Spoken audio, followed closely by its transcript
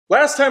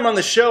Last time on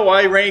the show,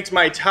 I ranked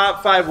my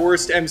top 5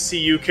 worst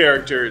MCU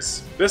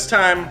characters. This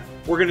time,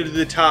 we're going to do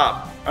the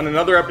top on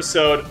another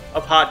episode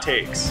of Hot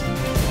Takes.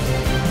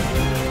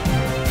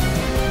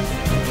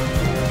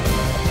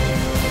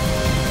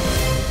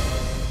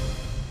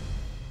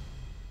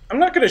 I'm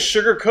not going to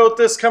sugarcoat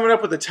this. Coming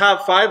up with the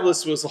top 5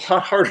 list was a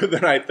lot harder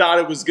than I thought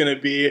it was going to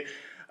be.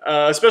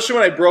 Especially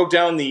when I broke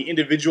down the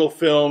individual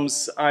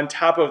films on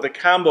top of the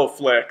combo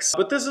flicks.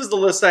 But this is the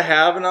list I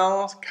have, and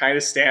I'll kind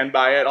of stand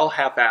by it. I'll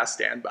half-ass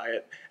stand by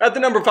it. At the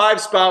number 5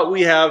 spot,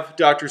 we have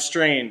Doctor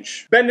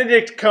Strange.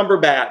 Benedict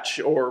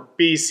Cumberbatch, or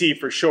BC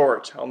for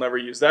short, I'll never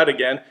use that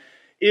again,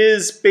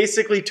 is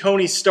basically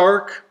Tony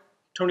Stark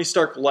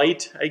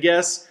light, I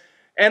guess.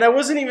 And I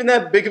wasn't even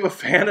that big of a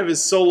fan of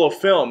his solo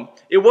film.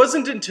 It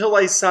wasn't until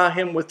I saw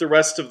him with the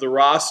rest of the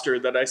roster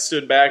that I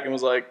stood back and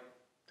was like,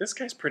 this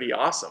guy's pretty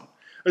awesome.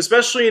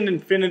 Especially in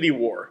Infinity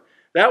War.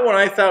 That one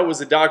I thought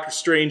was a Doctor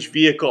Strange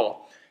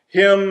vehicle.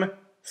 Him,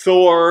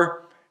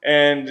 Thor,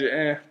 and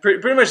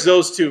pretty much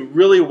those two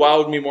really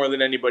wowed me more than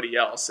anybody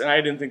else. And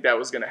I didn't think that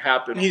was going to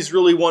happen. He's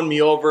really won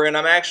me over, and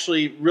I'm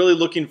actually really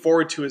looking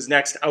forward to his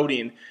next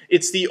outing.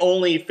 It's the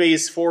only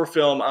Phase 4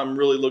 film I'm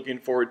really looking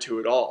forward to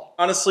at all.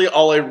 Honestly,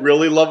 all I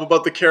really love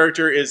about the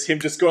character is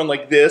him just going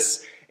like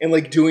this and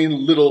like doing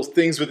little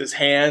things with his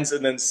hands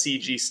and then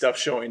CG stuff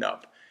showing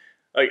up.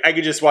 Like, I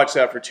could just watch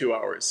that for 2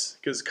 hours,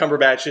 because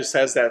Cumberbatch just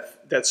has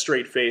that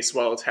straight face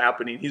while it's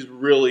happening. He's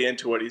really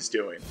into what he's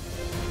doing.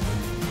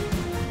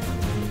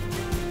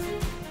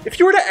 If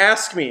you were to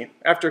ask me,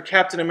 after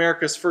Captain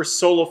America's first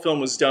solo film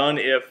was done,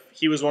 if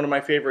he was one of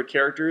my favorite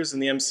characters in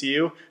the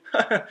MCU,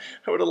 I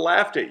would have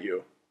laughed at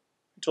you.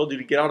 I told you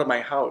to get out of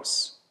my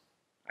house.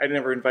 I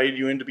never invited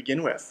you in to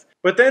begin with.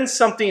 But then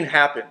something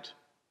happened.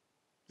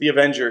 The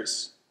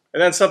Avengers.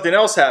 And then something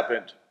else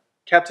happened.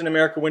 Captain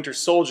America Winter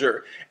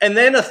Soldier. And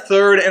then a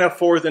third and a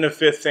fourth and a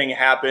fifth thing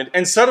happened.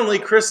 And suddenly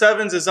Chris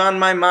Evans is on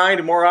my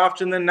mind more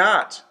often than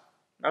not.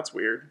 That's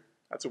weird.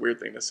 That's a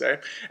weird thing to say.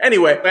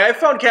 Anyway, I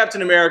found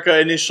Captain America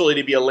initially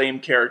to be a lame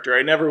character.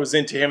 I never was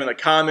into him in the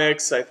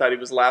comics. I thought he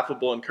was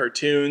laughable in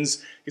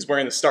cartoons. He's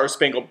wearing the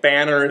Star-Spangled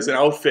Banner as an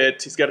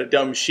outfit. He's got a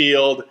dumb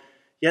shield.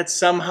 Yet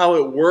somehow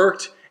it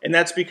worked. And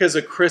that's because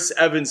of Chris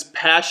Evans'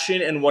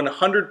 passion and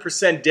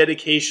 100%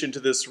 dedication to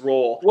this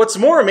role. What's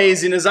more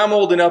amazing is I'm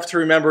old enough to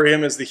remember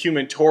him as the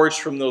Human Torch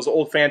from those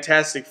old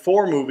Fantastic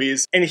Four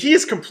movies, and he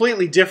is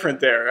completely different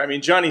there. I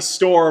mean, Johnny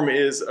Storm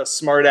is a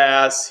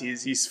smartass.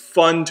 He's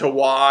fun to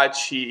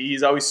watch.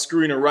 He's always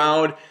screwing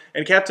around,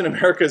 and Captain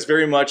America is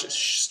very much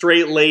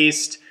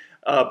straight-laced,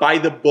 by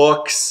the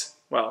books.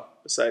 Well,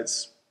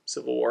 besides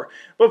Civil War,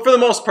 but for the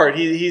most part,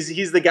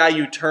 he's the guy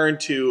you turn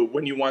to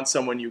when you want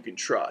someone you can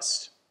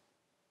trust.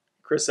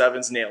 Chris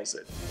Evans nails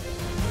it.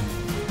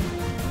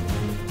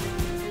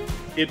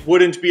 It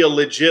wouldn't be a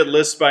legit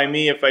list by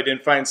me if I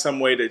didn't find some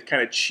way to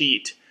kind of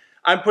cheat.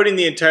 I'm putting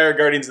the entire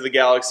Guardians of the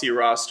Galaxy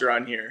roster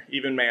on here,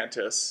 even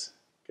Mantis,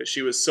 because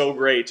she was so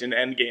great in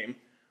Endgame,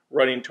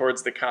 running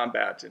towards the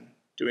combat and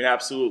doing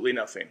absolutely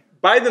nothing.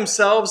 By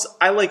themselves,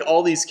 I like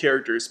all these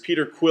characters.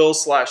 Peter Quill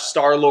 /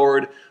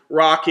 Star-Lord,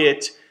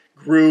 Rocket,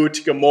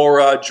 Groot,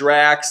 Gamora,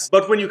 Drax.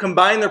 But when you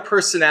combine their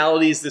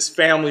personalities, this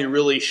family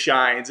really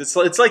shines. It's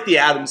like the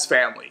Addams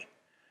family.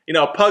 You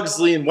know,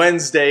 Pugsley and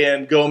Wednesday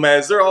and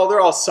Gomez, they're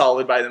all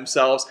solid by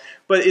themselves.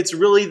 But it's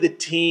really the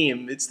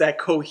team. It's that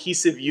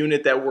cohesive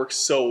unit that works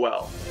so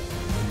well.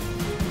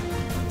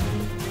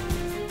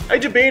 I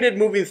debated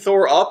moving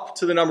Thor up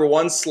to the number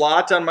 1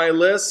 slot on my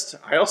list.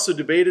 I also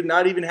debated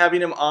not even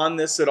having him on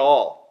this at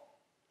all.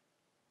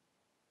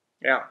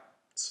 Yeah,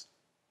 it's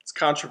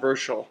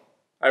controversial.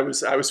 I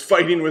was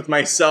fighting with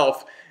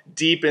myself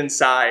deep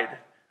inside,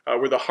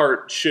 where the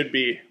heart should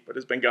be, but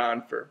has been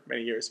gone for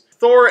many years.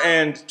 Thor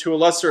and, to a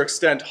lesser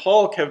extent,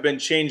 Hulk have been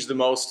changed the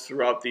most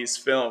throughout these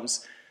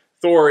films.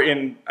 Thor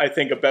in, I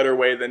think, a better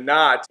way than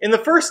not. In the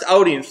first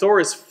outing, Thor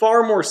is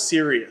far more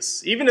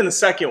serious. Even in the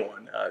second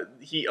one.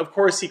 Of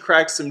course, he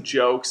cracks some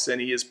jokes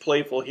and he is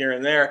playful here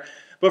and there.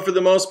 But for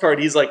the most part,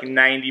 he's like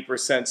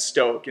 90%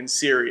 stoic and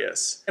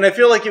serious. And I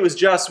feel like it was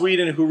Joss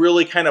Whedon who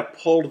really kind of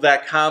pulled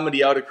that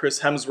comedy out of Chris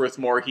Hemsworth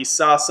more. He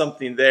saw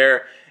something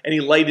there, and he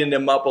lightened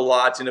him up a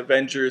lot in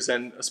Avengers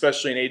and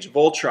especially in Age of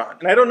Ultron.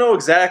 And I don't know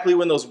exactly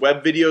when those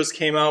web videos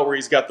came out where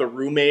he's got the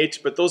roommate,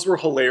 but those were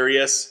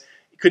hilarious.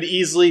 It could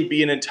easily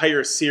be an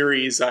entire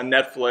series on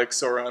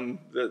Netflix or on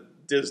the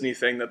Disney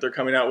thing that they're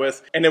coming out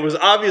with. And it was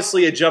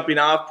obviously a jumping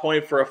off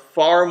point for a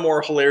far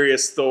more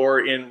hilarious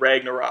Thor in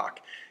Ragnarok.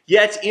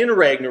 Yet in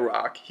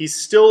Ragnarok, he's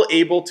still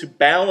able to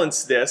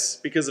balance this,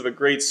 because of a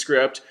great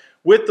script,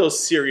 with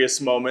those serious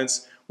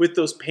moments, with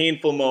those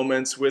painful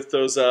moments, with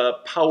those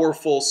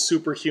powerful,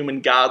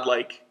 superhuman,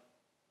 godlike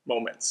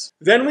moments.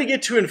 Then we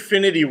get to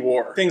Infinity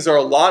War. Things are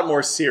a lot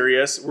more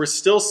serious. We're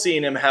still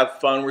seeing him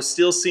have fun. We're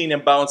still seeing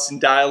him bouncing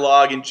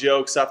dialogue and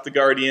jokes off the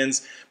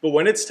Guardians. But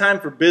when it's time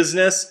for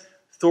business,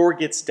 Thor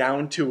gets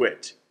down to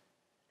it.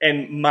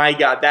 And my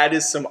God, that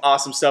is some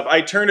awesome stuff.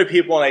 I turned to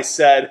people and I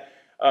said,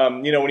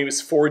 You know, when he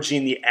was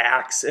forging the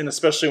axe, and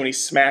especially when he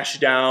smashed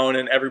down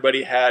and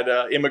everybody had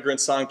Immigrant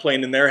Song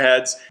playing in their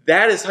heads.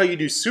 That is how you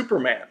do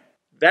Superman.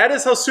 That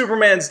is how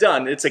Superman's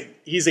done.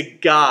 He's a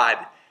god.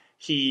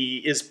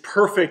 He is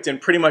perfect in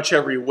pretty much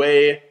every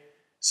way.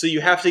 So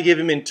you have to give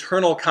him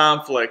internal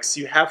conflicts.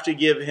 You have to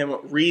give him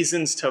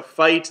reasons to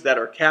fight that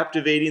are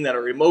captivating, that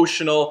are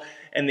emotional,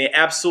 and they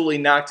absolutely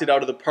knocked it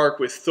out of the park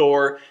with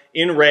Thor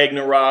in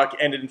Ragnarok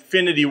and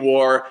Infinity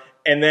War,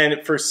 and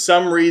then for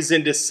some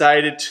reason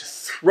decided to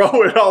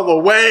throw it all the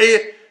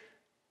way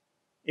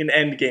in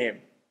Endgame.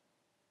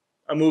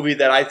 A movie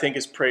that I think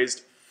is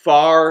praised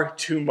far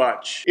too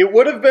much. It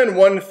would have been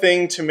one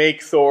thing to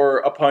make Thor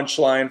a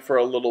punchline for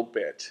a little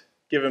bit.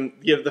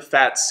 Give the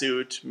fat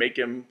suit, make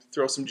him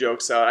throw some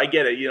jokes out. I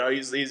get it, you know,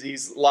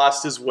 he's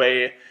lost his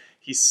way,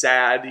 he's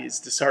sad, he's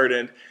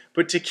disheartened.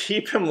 But to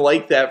keep him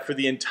like that for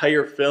the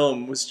entire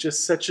film was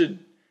just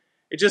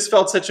it just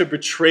felt such a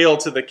betrayal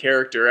to the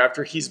character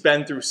after he's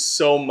been through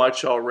so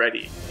much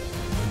already.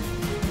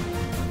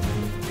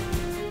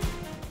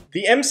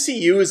 The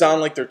MCU is on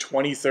like their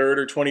 23rd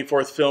or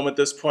 24th film at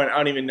this point. I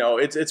don't even know.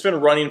 It's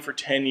been running for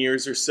 10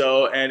 years or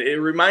so, and it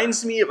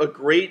reminds me of a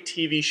great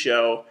TV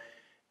show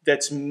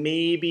that's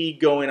maybe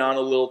going on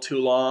a little too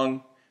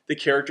long. The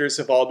characters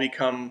have all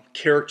become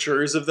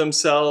caricatures of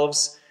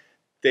themselves.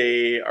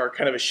 They are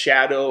kind of a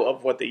shadow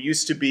of what they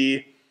used to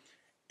be.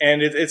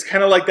 And it's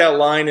kind of like that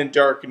line in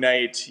Dark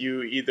Knight.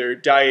 You either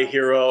die a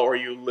hero or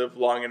you live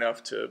long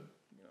enough to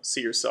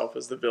see yourself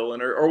as the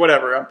villain or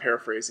whatever. I'm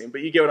paraphrasing,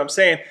 but you get what I'm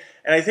saying.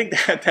 And I think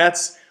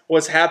that's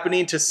what's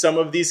happening to some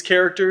of these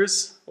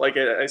characters. Like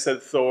I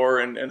said, Thor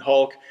and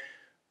Hulk.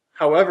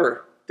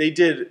 However, they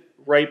did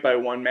right by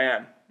one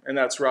man. And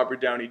that's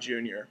Robert Downey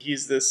Jr.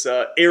 He's this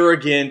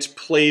arrogant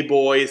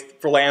playboy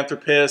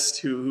philanthropist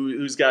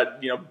who's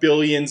got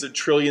billions and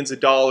trillions of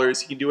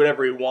dollars. He can do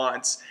whatever he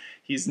wants.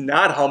 He's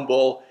not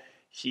humble.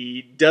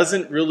 He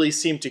doesn't really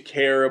seem to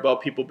care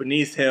about people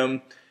beneath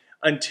him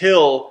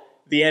until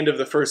the end of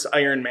the first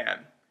Iron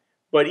Man.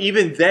 But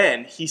even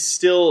then, he's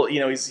still,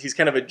 he's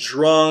kind of a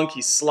drunk.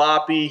 He's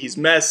sloppy. He's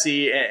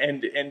messy,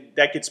 and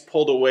that gets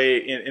pulled away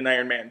in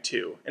Iron Man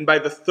 2. And by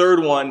the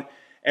third one,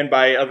 and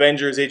by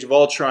Avengers Age of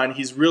Ultron,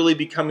 he's really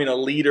becoming a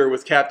leader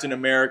with Captain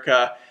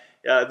America.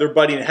 They're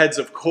butting heads,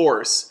 of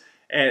course,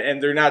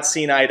 and they're not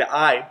seeing eye to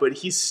eye, but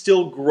he's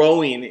still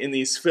growing in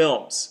these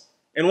films.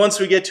 And once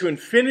we get to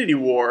Infinity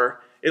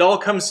War, it all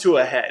comes to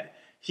a head.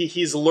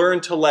 He's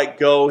learned to let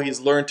go. He's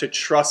learned to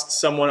trust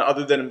someone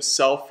other than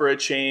himself for a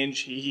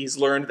change. He's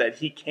learned that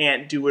he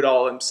can't do it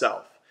all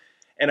himself.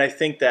 And I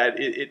think that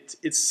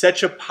it's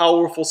such a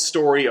powerful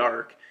story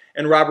arc.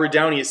 And Robert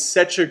Downey is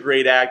such a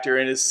great actor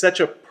and is such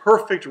a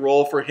perfect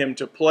role for him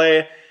to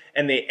play.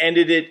 And they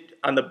ended it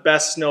on the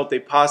best note they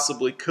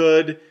possibly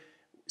could.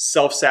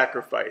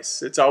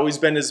 Self-sacrifice. It's always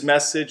been his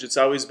message. It's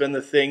always been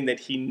the thing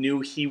that he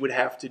knew he would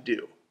have to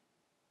do.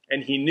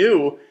 And he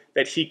knew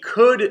that he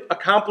could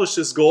accomplish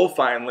this goal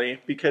finally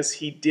because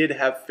he did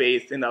have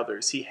faith in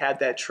others. He had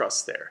that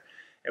trust there.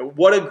 And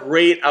what a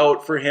great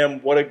out for him.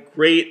 What a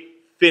great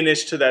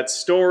finish to that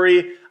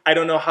story. I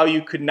don't know how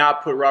you could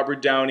not put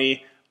Robert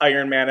Downey,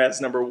 Iron Man,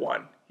 as number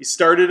one. He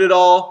started it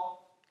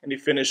all and he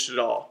finished it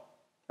all.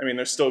 I mean,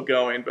 they're still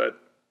going, but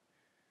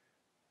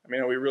I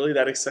mean, are we really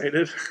that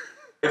excited?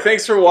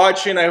 Thanks for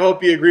watching. I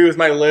hope you agree with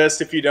my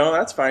list. If you don't,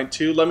 that's fine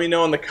too. Let me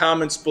know in the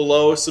comments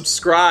below.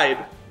 Subscribe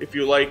if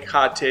you like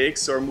hot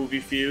takes or movie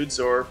feuds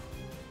or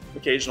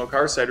occasional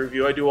car side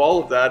review. I do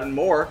all of that and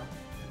more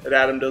at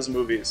Adam Does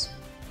Movies.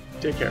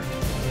 Take care.